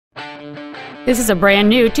This is a brand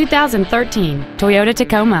new 2013 Toyota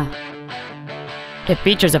Tacoma. It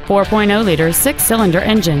features a 4.0-liter 6-cylinder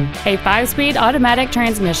engine, a 5-speed automatic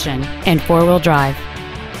transmission, and 4-wheel drive.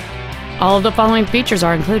 All of the following features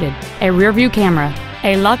are included: a rear-view camera,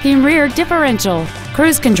 a locking rear differential,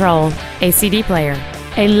 cruise control, a CD player,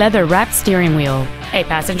 a leather-wrapped steering wheel, a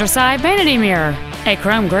passenger side vanity mirror, a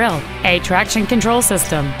chrome grille, a traction control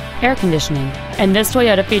system, air conditioning, and this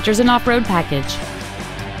Toyota features an off-road package.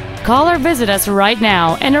 Call or visit us right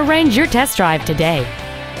now and arrange your test drive today.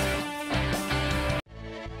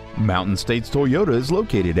 Mountain States Toyota is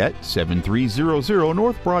located at 7300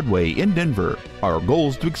 North Broadway in Denver. Our goal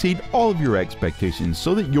is to exceed all of your expectations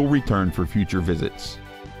so that you'll return for future visits.